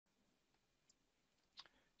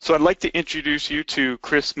So I'd like to introduce you to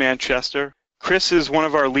Chris Manchester. Chris is one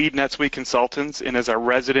of our lead NetSuite consultants and is our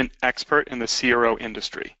resident expert in the CRO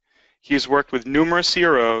industry. He has worked with numerous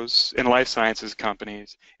CROs and life sciences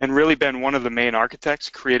companies and really been one of the main architects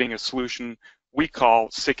creating a solution we call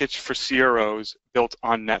Sikich for CROs built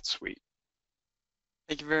on NetSuite.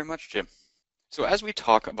 Thank you very much, Jim. So as we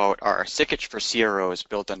talk about our Sikich for CROs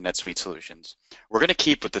built on NetSuite solutions, we're going to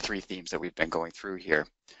keep with the three themes that we've been going through here.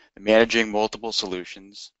 Managing multiple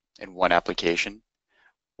solutions in one application.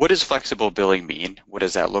 What does flexible billing mean? What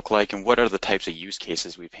does that look like? And what are the types of use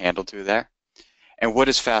cases we've handled through there? And what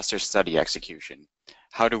is faster study execution?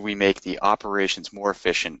 How do we make the operations more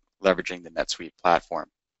efficient leveraging the NetSuite platform?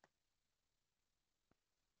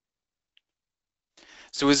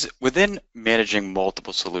 So within managing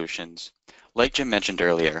multiple solutions, like Jim mentioned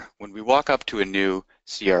earlier, when we walk up to a new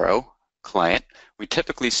CRO client, we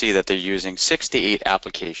typically see that they're using 6 to 8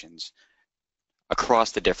 applications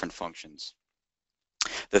across the different functions.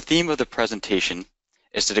 The theme of the presentation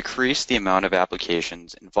is to decrease the amount of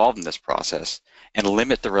applications involved in this process and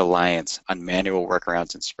limit the reliance on manual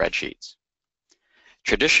workarounds and spreadsheets.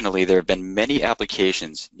 Traditionally, there have been many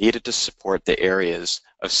applications needed to support the areas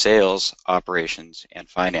of sales, operations, and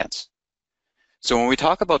finance. So when we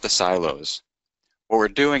talk about the silos, what we're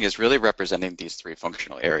doing is really representing these three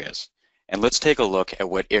functional areas. And let's take a look at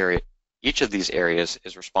what area each of these areas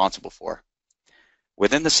is responsible for.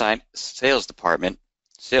 Within the sales department,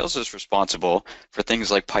 sales is responsible for things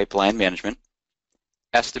like pipeline management,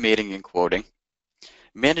 estimating and quoting,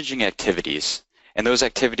 managing activities, and those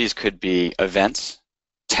activities could be events,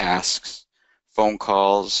 tasks, phone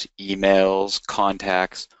calls, emails,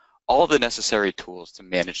 contacts, all the necessary tools to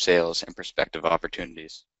manage sales and prospective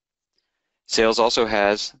opportunities. Sales also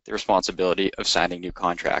has the responsibility of signing new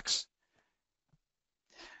contracts.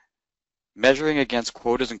 Measuring against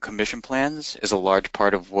quotas and commission plans is a large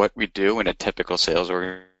part of what we do in a typical sales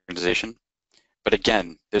organization. But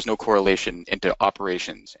again, there's no correlation into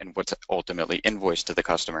operations and what's ultimately invoiced to the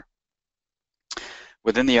customer.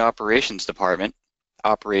 Within the operations department,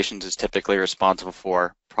 operations is typically responsible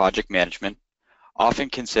for project management, often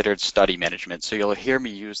considered study management, so you'll hear me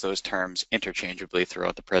use those terms interchangeably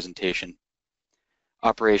throughout the presentation.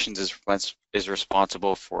 Operations is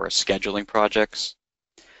responsible for scheduling projects.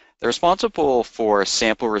 They're responsible for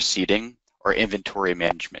sample receipting or inventory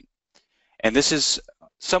management. And this is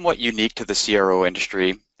somewhat unique to the CRO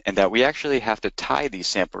industry in that we actually have to tie these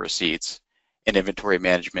sample receipts and inventory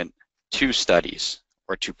management to studies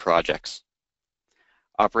or to projects.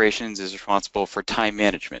 Operations is responsible for time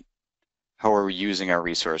management. How are we using our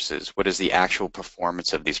resources? What is the actual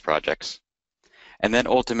performance of these projects? And then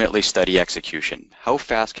ultimately study execution. How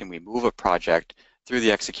fast can we move a project through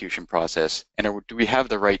the execution process, and do we have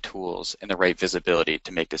the right tools and the right visibility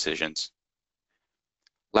to make decisions?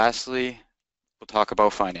 Lastly, we'll talk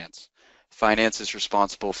about finance. Finance is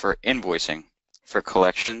responsible for invoicing, for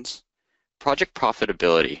collections, project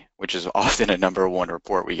profitability, which is often a #1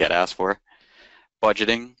 report we get asked for,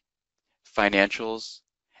 budgeting, financials,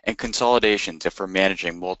 and consolidations if we're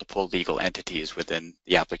managing multiple legal entities within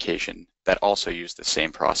the application that also use the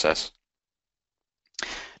same process.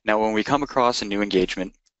 Now, when we come across a new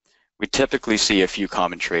engagement, we typically see a few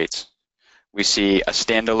common traits. We see a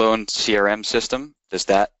standalone CRM system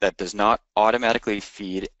that does not automatically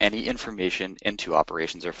feed any information into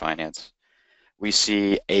operations or finance. We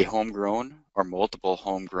see a homegrown or multiple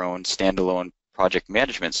homegrown standalone project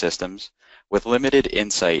management systems with limited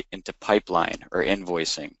insight into pipeline or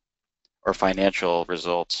invoicing or financial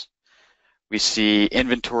results. We see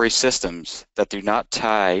inventory systems that do not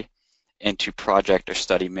tie into project or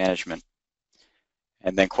study management.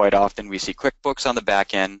 And then quite often we see QuickBooks on the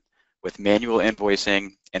back end with manual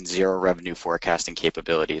invoicing and zero revenue forecasting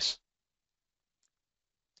capabilities.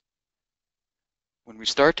 When we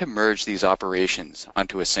start to merge these operations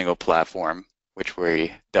onto a single platform, which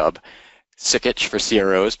we dub Sikich for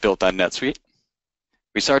CROs built on NetSuite,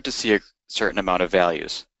 we start to see a certain amount of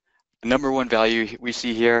values. The #1 value we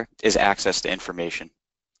see here is access to information.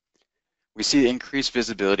 We see increased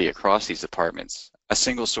visibility across these departments, a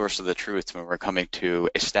single source of the truth when we're coming to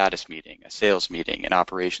a status meeting, a sales meeting, an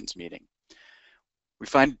operations meeting. We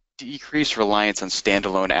find decreased reliance on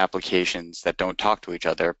standalone applications that don't talk to each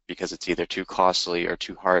other because it's either too costly or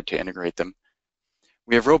too hard to integrate them.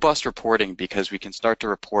 We have robust reporting because we can start to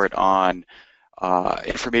report on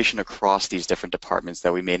information across these different departments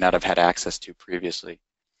that we may not have had access to previously,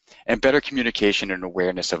 and better communication and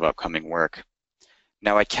awareness of upcoming work.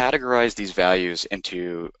 Now, I categorize these values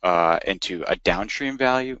into a downstream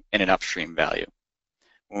value and an upstream value.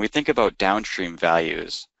 When we think about downstream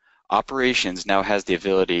values, operations now has the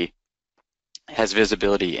ability has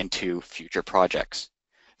visibility into future projects.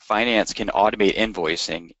 Finance can automate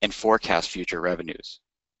invoicing and forecast future revenues.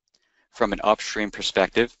 From an upstream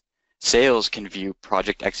perspective, sales can view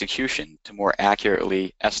project execution to more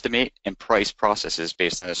accurately estimate and price processes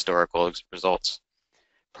based on historical results.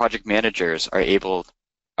 Project managers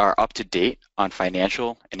are up to date on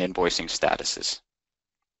financial and invoicing statuses.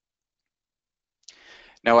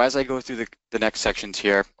 Now, as I go through the next sections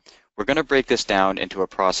here, we're going to break this down into a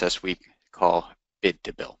process we call bid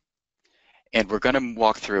to bill. And we're going to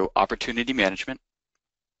walk through opportunity management,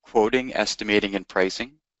 quoting, estimating, and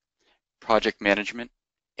pricing, project management,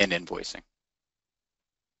 and invoicing.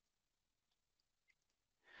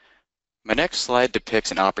 My next slide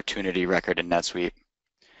depicts an opportunity record in NetSuite.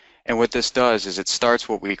 And what this does is it starts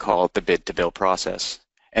what we call the bid to bill process.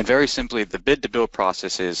 And very simply, the bid to bill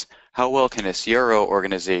process is how well can a CRO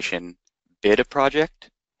organization bid a project,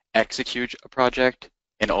 execute a project,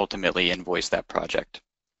 and ultimately invoice that project.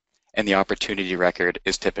 And the opportunity record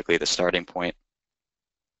is typically the starting point.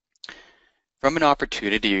 From an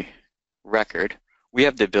opportunity record, we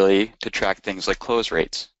have the ability to track things like close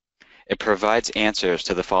rates. It provides answers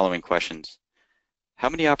to the following questions. How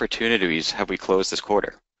many opportunities have we closed this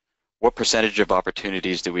quarter? What percentage of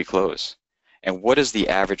opportunities do we close? And what is the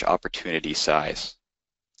average opportunity size?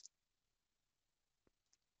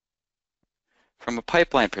 From a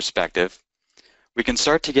pipeline perspective, we can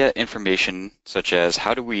start to get information such as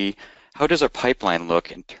how does our pipeline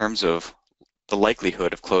look in terms of the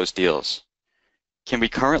likelihood of closed deals? Can we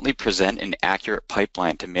currently present an accurate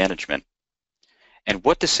pipeline to management? And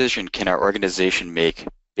what decision can our organization make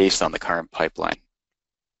based on the current pipeline?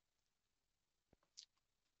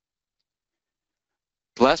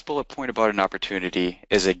 The last bullet point about an opportunity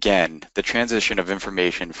is, again, the transition of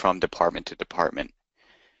information from department to department.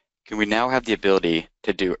 Can we now have the ability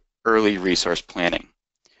to do early resource planning?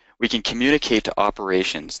 We can communicate to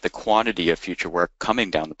operations the quantity of future work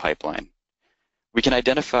coming down the pipeline. We can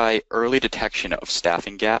identify early detection of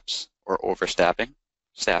staffing gaps or overstaffing,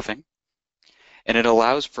 and it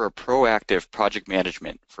allows for a proactive project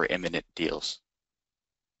management for imminent deals.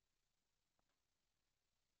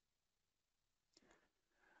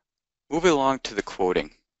 Moving along to the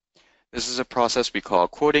quoting. This is a process we call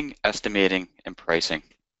quoting, estimating, and pricing.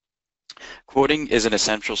 Quoting is an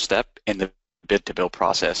essential step in the bid to bill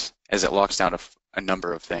process as it locks down a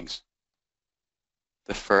number of things.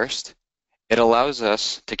 The first, it allows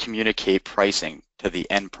us to communicate pricing to the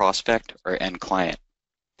end prospect or end client.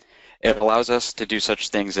 It allows us to do such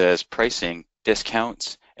things as pricing,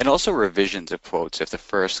 discounts, and also revisions of quotes if the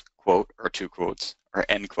first quote or two quotes or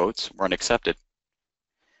end quotes weren't accepted.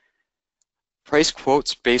 Price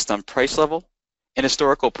quotes based on price level and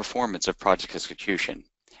historical performance of project execution.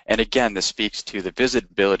 And again, this speaks to the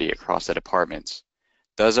visibility across the departments.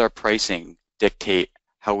 Does our pricing dictate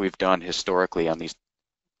how we've done historically on these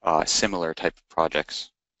similar type of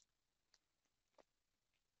projects?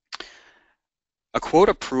 A quote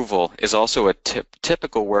approval is also a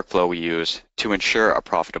typical workflow we use to ensure a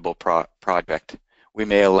profitable project. We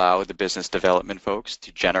may allow the business development folks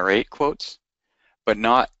to generate quotes, but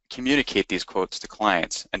not communicate these quotes to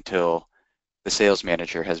clients until the sales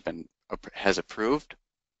manager has approved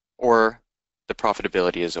or the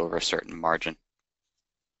profitability is over a certain margin.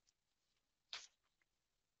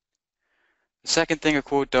 The second thing a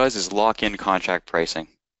quote does is lock in contract pricing.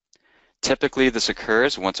 Typically, this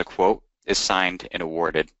occurs once a quote is signed and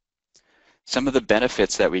awarded. Some of the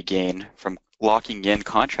benefits that we gain from locking in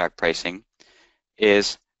contract pricing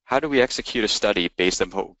is how do we execute a study based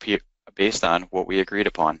on what we agreed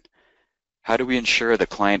upon? How do we ensure the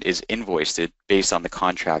client is invoiced based on the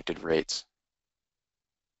contracted rates?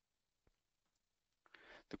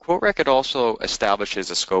 The quote record also establishes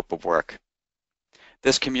a scope of work.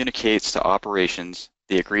 This communicates to operations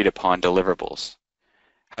the agreed upon deliverables.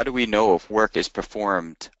 How do we know if work is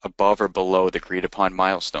performed above or below the agreed upon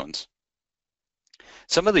milestones?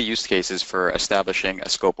 Some of the use cases for establishing a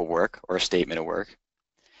scope of work or a statement of work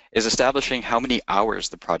is establishing how many hours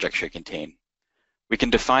the project should contain. We can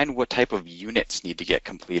define what type of units need to get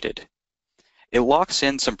completed. It locks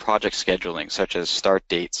in some project scheduling such as start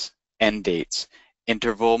dates, end dates,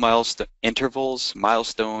 intervals,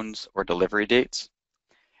 milestones, or delivery dates.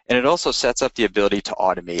 And it also sets up the ability to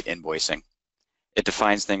automate invoicing. It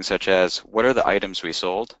defines things such as what are the items we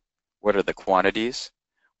sold, what are the quantities,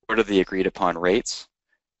 what are the agreed upon rates,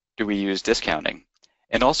 do we use discounting,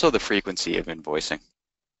 and also the frequency of invoicing.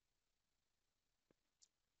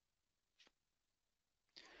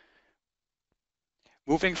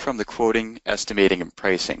 Moving from the quoting, estimating, and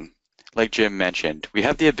pricing, like Jim mentioned, we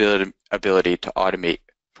have the ability to automate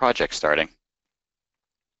project starting.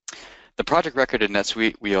 The project record in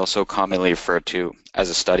NetSuite we also commonly refer to as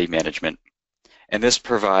a study management, and this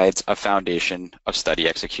provides a foundation of study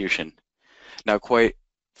execution. Now, quite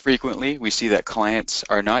frequently, we see that clients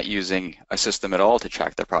are not using a system at all to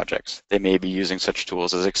track their projects. They may be using such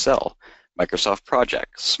tools as Excel, Microsoft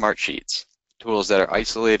Projects, Smartsheets, tools that are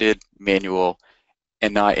isolated, manual,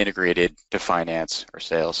 and not integrated to finance or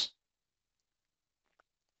sales.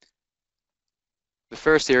 The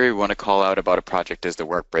first area we want to call out about a project is the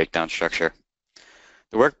work breakdown structure.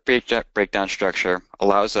 The work breakdown structure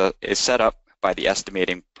is set up by the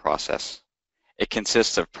estimating process. It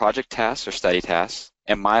consists of project tasks or study tasks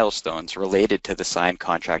and milestones related to the signed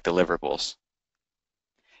contract deliverables.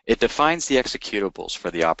 It defines the executables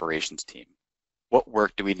for the operations team. What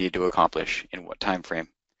work do we need to accomplish in what time frame?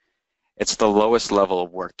 It's the lowest level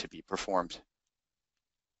of work to be performed.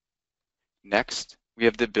 Next, we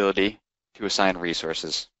have the ability to assign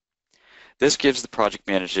resources. This gives the project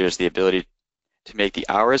managers the ability to make the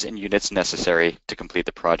hours and units necessary to complete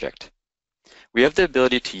the project. We have the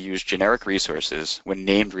ability to use generic resources when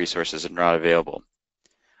named resources are not available.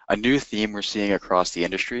 A new theme we're seeing across the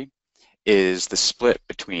industry is the split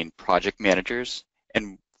between project managers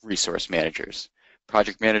and resource managers.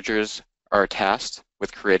 Project managers are tasked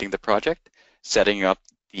with creating the project, setting up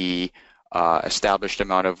the established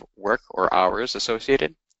amount of work or hours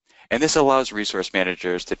associated, and this allows resource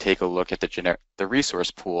managers to take a look at the resource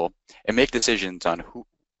pool and make decisions on who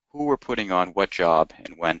we're putting on what job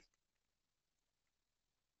and when.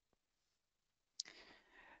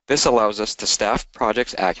 This allows us to staff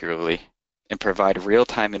projects accurately and provide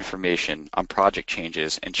real-time information on project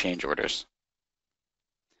changes and change orders.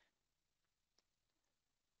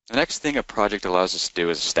 The next thing a project allows us to do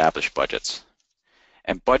is establish budgets.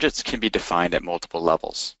 And budgets can be defined at multiple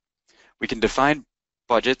levels. We can define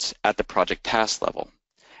budgets at the project task level,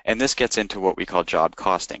 and this gets into what we call job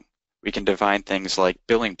costing. We can define things like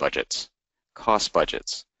billing budgets, cost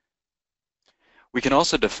budgets. We can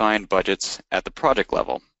also define budgets at the project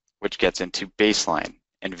level, which gets into baseline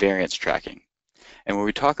and variance tracking. And when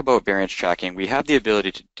we talk about variance tracking, we have the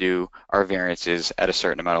ability to do our variances at a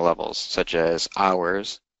certain amount of levels, such as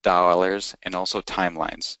hours, dollars, and also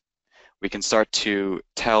timelines. We can start to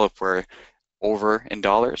tell if we're over in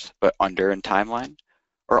dollars, but under in timeline,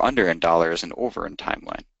 or under in dollars and over in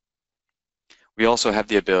timeline. We also have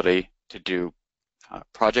the ability to do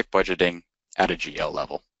project budgeting at a GL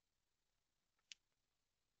level.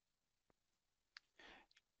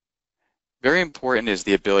 Very important is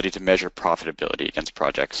the ability to measure profitability against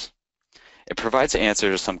projects. It provides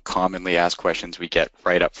answers to some commonly asked questions we get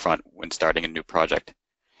right up front when starting a new project.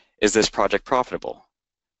 Is this project profitable?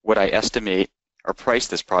 Would I estimate or price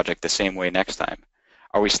this project the same way next time?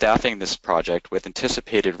 Are we staffing this project with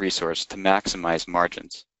anticipated resource to maximize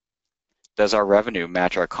margins? Does our revenue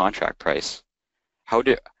match our contract price? How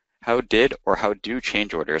do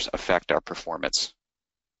change orders affect our performance?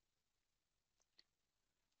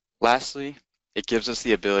 Lastly, it gives us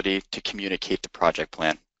the ability to communicate the project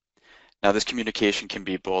plan. Now, this communication can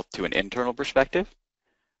be both to an internal perspective.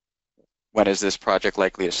 When is this project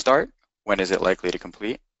likely to start? When is it likely to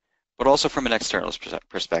complete? But also from an external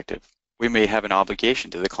perspective. We may have an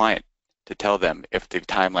obligation to the client to tell them if the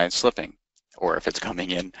timeline is slipping or if it's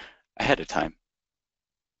coming in ahead of time.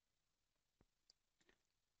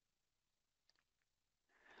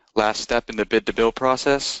 Last step in the bid to bill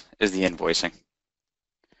process is the invoicing.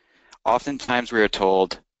 Oftentimes we are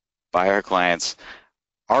told by our clients,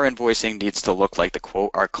 our invoicing needs to look like the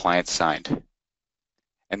quote our client signed.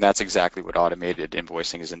 And that's exactly what automated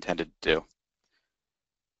invoicing is intended to do.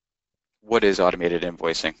 What is automated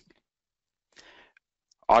invoicing?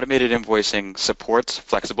 Automated invoicing supports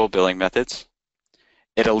flexible billing methods.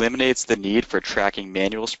 It eliminates the need for tracking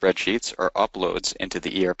manual spreadsheets or uploads into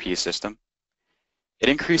the ERP system. It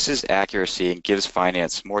increases accuracy and gives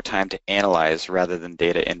finance more time to analyze rather than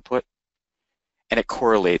data input. And it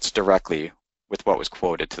correlates directly with what was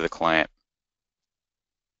quoted to the client.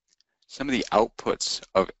 Some of the outputs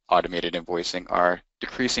of automated invoicing are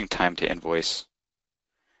decreasing time to invoice.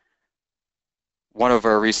 One of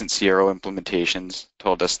our recent CRO implementations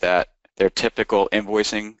told us that their typical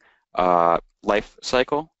invoicing life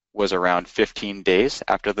cycle was around 15 days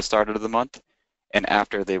after the start of the month, and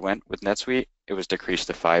after they went with NetSuite, it was decreased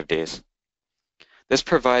to 5 days. This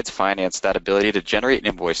provides finance that ability to generate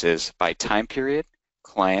invoices by time period,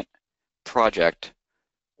 client, project,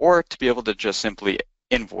 or to be able to just simply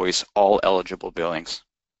invoice all eligible billings.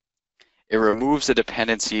 It removes the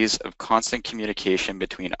dependencies of constant communication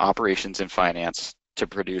between operations and finance to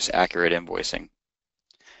produce accurate invoicing.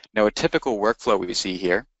 Now, a typical workflow we see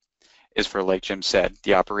here is for, like Jim said,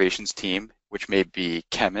 the operations team which may be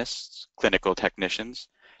chemists, clinical technicians,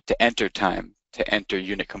 to enter time, to enter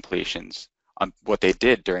unit completions on what they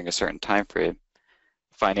did during a certain time frame.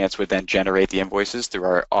 Finance would then generate the invoices through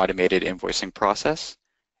our automated invoicing process,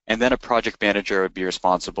 and then a project manager would be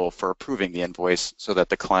responsible for approving the invoice so that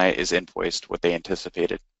the client is invoiced what they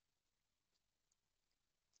anticipated.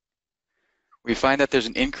 We find that there's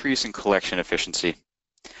an increase in collection efficiency.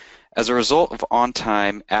 As a result of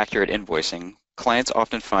on-time, accurate invoicing, clients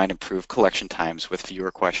often find improved collection times with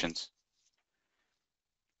fewer questions.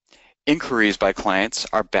 Inquiries by clients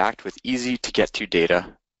are backed with easy-to-get-to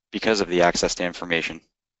data because of the access to information.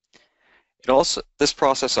 This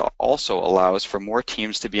process also allows for more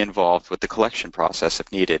teams to be involved with the collection process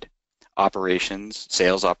if needed. Operations,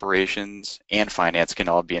 sales operations, and finance can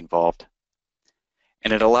all be involved.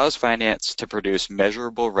 And it allows finance to produce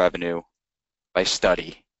measurable revenue by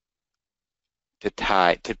study to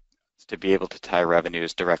be able to tie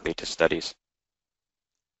revenues directly to studies.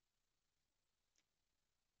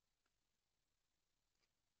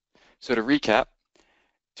 So to recap,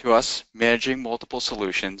 to us, managing multiple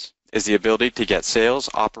solutions is the ability to get sales,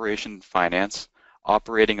 operation, finance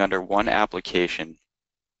operating under one application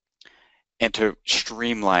and to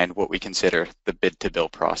streamline what we consider the bid-to-bill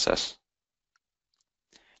process.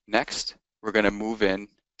 Next, we're going to move in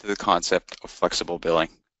to the concept of flexible billing.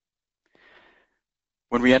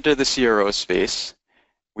 When we enter the CRO space,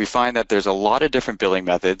 we find that there's a lot of different billing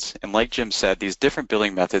methods, and like Jim said, these different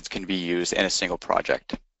billing methods can be used in a single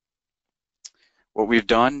project. What we've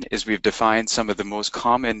done is we've defined some of the most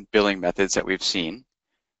common billing methods that we've seen,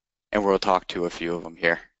 and we'll talk to a few of them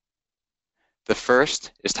here. The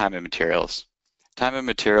first is time and materials. Time and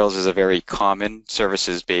materials is a very common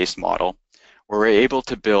services-based model where we're able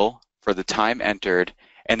to bill for the time entered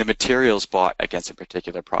and the materials bought against a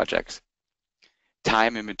particular project.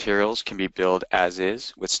 Time and materials can be billed as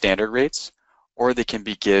is with standard rates, or they can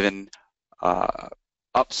be given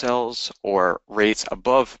upsells or rates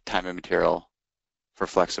above time and material for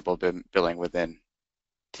flexible billing within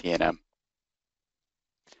T&M.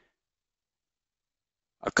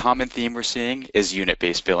 A common theme we're seeing is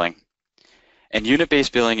unit-based billing. And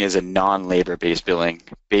unit-based billing is a non-labor-based billing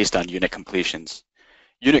based on unit completions.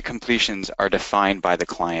 Unit completions are defined by the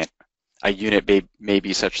client. A unit may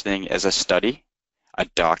be such thing as a study, a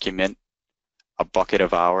document, a bucket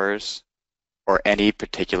of hours, or any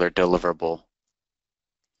particular deliverable.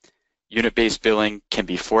 Unit-based billing can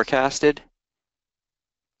be forecasted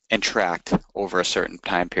and tracked over a certain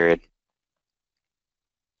time period.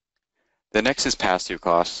 The next is pass-through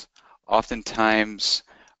costs. Oftentimes,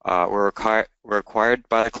 we're required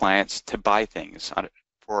by the clients to buy things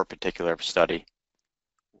for a particular study.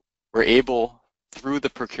 We're able, through the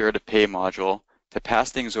procure-to-pay module, to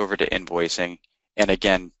pass things over to invoicing and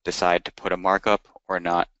again decide to put a markup or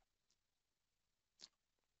not.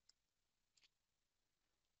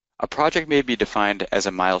 A project may be defined as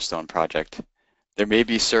a milestone project. There may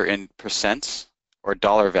be certain percents or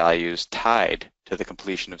dollar values tied to the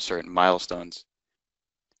completion of certain milestones.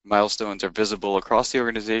 Milestones are visible across the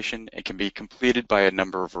organization and can be completed by a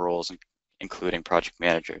number of roles, including project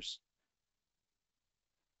managers.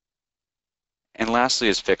 And lastly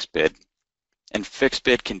is fixed bid. And fixed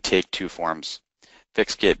bid can take two forms.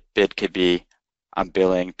 Fixed bid could be I'm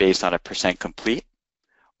billing based on a percent complete,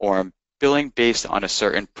 or I'm billing based on a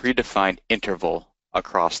certain predefined interval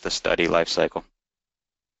across the study lifecycle.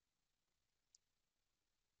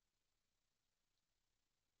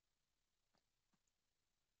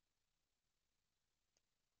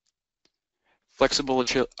 Flexible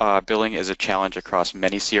billing is a challenge across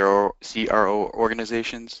many CRO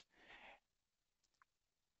organizations,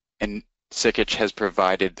 and Sikich has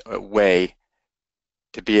provided a way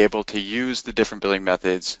to be able to use the different billing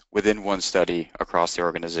methods within one study across the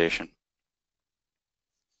organization.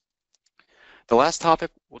 The last topic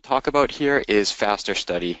we'll talk about here is faster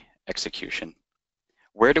study execution.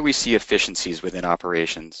 Where do we see efficiencies within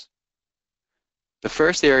operations? The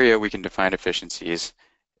first area we can define efficiencies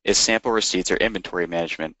is sample receipts or inventory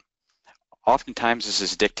management. Oftentimes this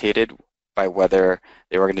is dictated by whether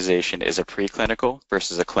the organization is a preclinical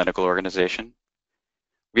versus a clinical organization.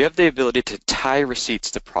 We have the ability to tie receipts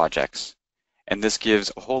to projects, and this gives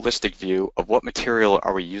a holistic view of what material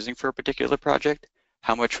are we using for a particular project,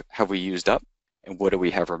 how much have we used up, and what do we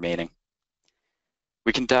have remaining.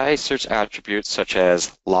 We can tie search attributes such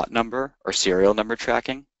as lot number or serial number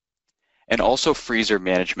tracking, and also freezer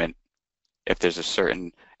management if there's a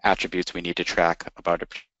certain attributes we need to track about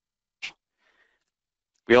it.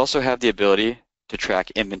 We also have the ability to track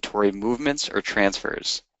inventory movements or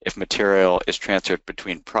transfers if material is transferred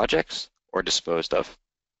between projects or disposed of.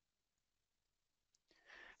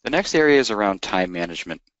 The next area is around time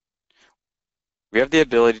management. We have the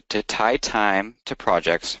ability to tie time to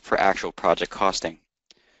projects for actual project costing.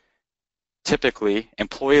 Typically,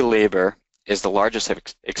 employee labor is the largest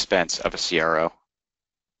expense of a CRO.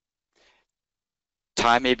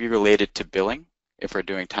 Time may be related to billing, if we're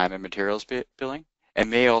doing time and materials billing, and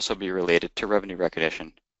may also be related to revenue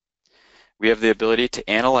recognition. We have the ability to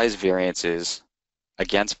analyze variances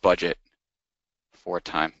against budget for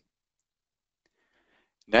time.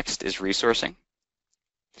 Next is resourcing.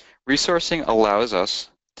 Resourcing allows us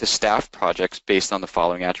to staff projects based on the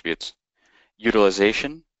following attributes: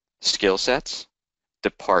 utilization, skill sets,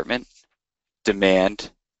 department,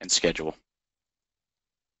 demand, and schedule.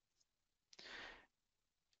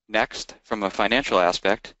 Next, from a financial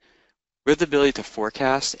aspect, we have the ability to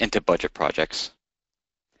forecast and to budget projects.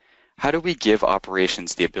 How do we give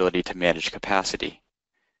operations the ability to manage capacity?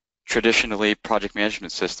 Traditionally, project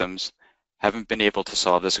management systems haven't been able to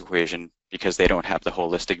solve this equation because they don't have the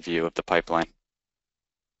holistic view of the pipeline.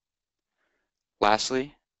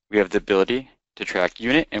 Lastly, we have the ability to track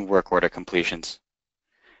unit and work order completions.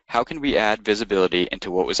 How can we add visibility into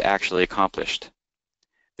what was actually accomplished?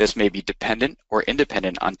 This may be dependent or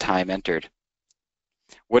independent on time entered.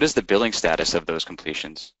 What is the billing status of those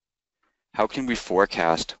completions? How can we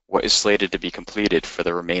forecast what is slated to be completed for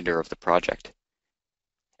the remainder of the project?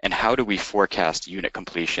 And how do we forecast unit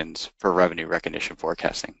completions for revenue recognition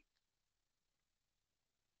forecasting?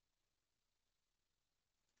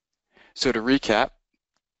 So to recap,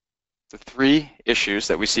 the three issues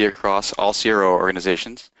that we see across all CRO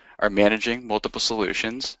organizations are managing multiple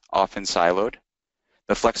solutions, often siloed,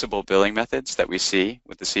 the flexible billing methods that we see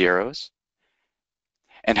with the CROs,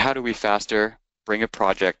 and how do we faster bring a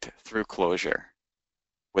project through closure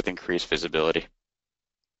with increased visibility.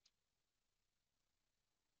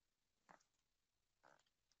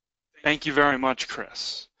 Thank you very much,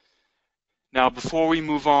 Chris. Now, before we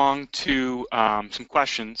move on to some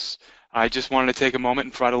questions, I just wanted to take a moment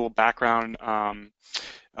and provide a little background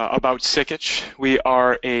about Sikich. We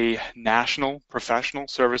are a national professional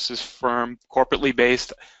services firm, corporately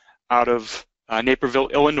based out of Naperville,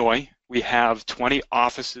 Illinois. We have 20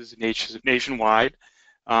 offices nationwide,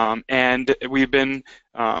 and we've been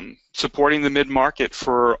supporting the mid-market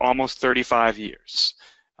for almost 35 years.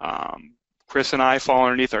 Chris and I fall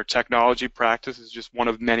underneath our technology practice. It's just one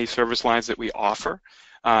of many service lines that we offer.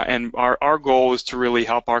 And our goal is to really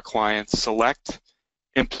help our clients select,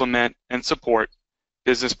 implement, and support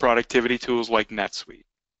business productivity tools like NetSuite.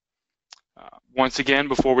 Once again,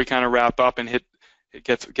 before we kind of wrap up and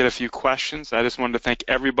get a few questions, I just wanted to thank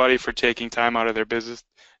everybody for taking time out of their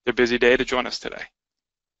busy day to join us today.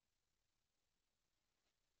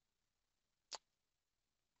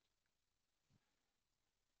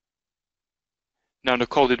 Now,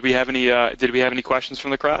 Nicole, did we have any questions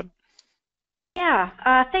from the crowd? Yeah,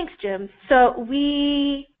 thanks, Jim. So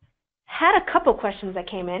we had a couple questions that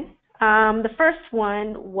came in. The first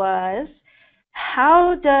one was,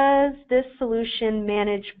 how does this solution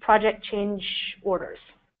manage project change orders?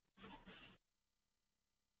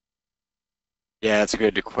 Yeah, that's a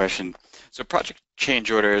good question. So project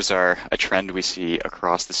change orders are a trend we see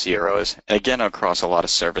across the CROs, and again, across a lot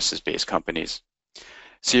of services-based companies.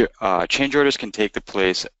 So change orders can take the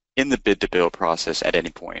place in the bid-to-bill process at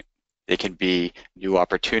any point. They can be new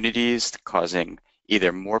opportunities causing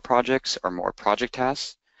either more projects or more project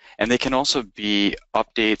tasks, and they can also be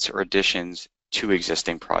updates or additions to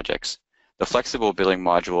existing projects. The flexible billing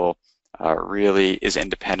module really is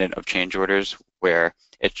independent of change orders, where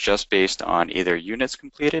it's just based on either units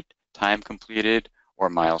completed, time completed, or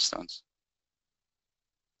milestones.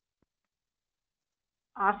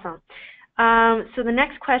 Awesome. So the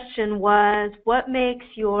next question was, what makes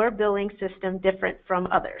your billing system different from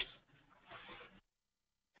others?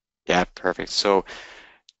 Yeah, perfect. So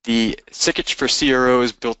the Sikich for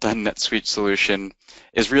CROs built on NetSuite solution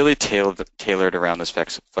is really tailored around this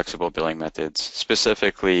flexible billing methods,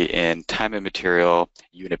 specifically in time and material,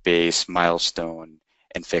 unit base, milestone,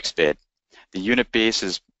 and fixed bid. The unit base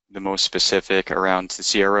is the most specific around the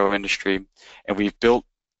CRO industry, and we've built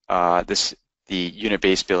the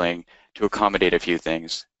unit-based billing to accommodate a few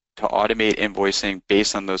things: to automate invoicing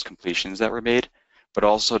based on those completions that were made, but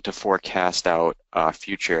also to forecast out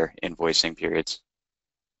future invoicing periods.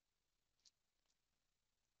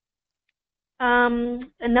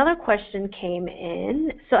 Another question came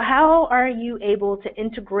in. So how are you able to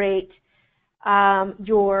integrate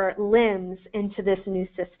your LIMS into this new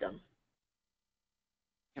system?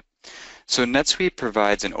 So NetSuite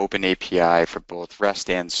provides an open API for both REST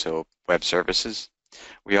and SOAP web services.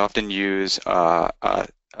 We often use a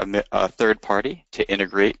a third party to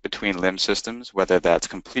integrate between LIMS systems, whether that's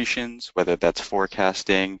completions, whether that's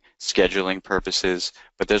forecasting, scheduling purposes,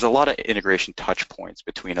 but there's a lot of integration touch points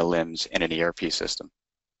between a LIMS and an ERP system.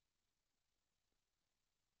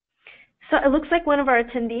 So it looks like one of our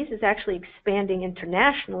attendees is actually expanding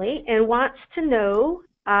internationally and wants to know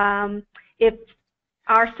if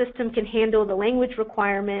our system can handle the language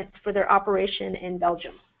requirements for their operation in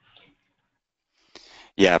Belgium.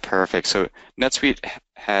 Yeah, perfect. So NetSuite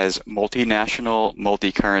has multinational,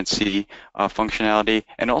 multi-currency functionality,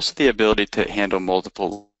 and also the ability to handle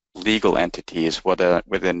multiple legal entities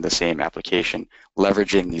within the same application,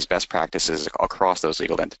 leveraging these best practices across those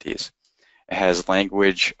legal entities. It has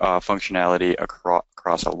language functionality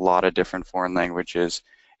across a lot of different foreign languages,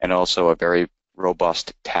 and also a very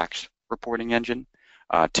robust tax reporting engine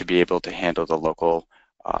to be able to handle the local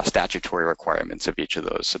statutory requirements of each of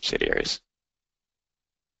those subsidiaries.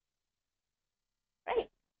 Great.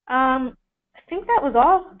 I think that was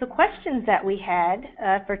all the questions that we had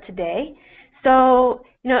for today. So,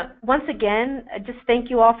 once again, just thank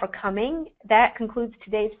you all for coming. That concludes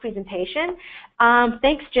today's presentation.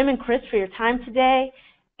 Thanks, Jim and Chris, for your time today.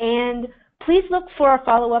 And please look for our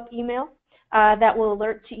follow-up email that will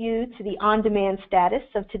alert you to the on-demand status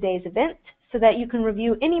of today's event so that you can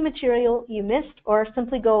review any material you missed or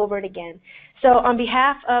simply go over it again. So on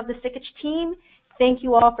behalf of the Sikich team, thank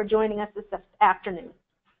you all for joining us this afternoon.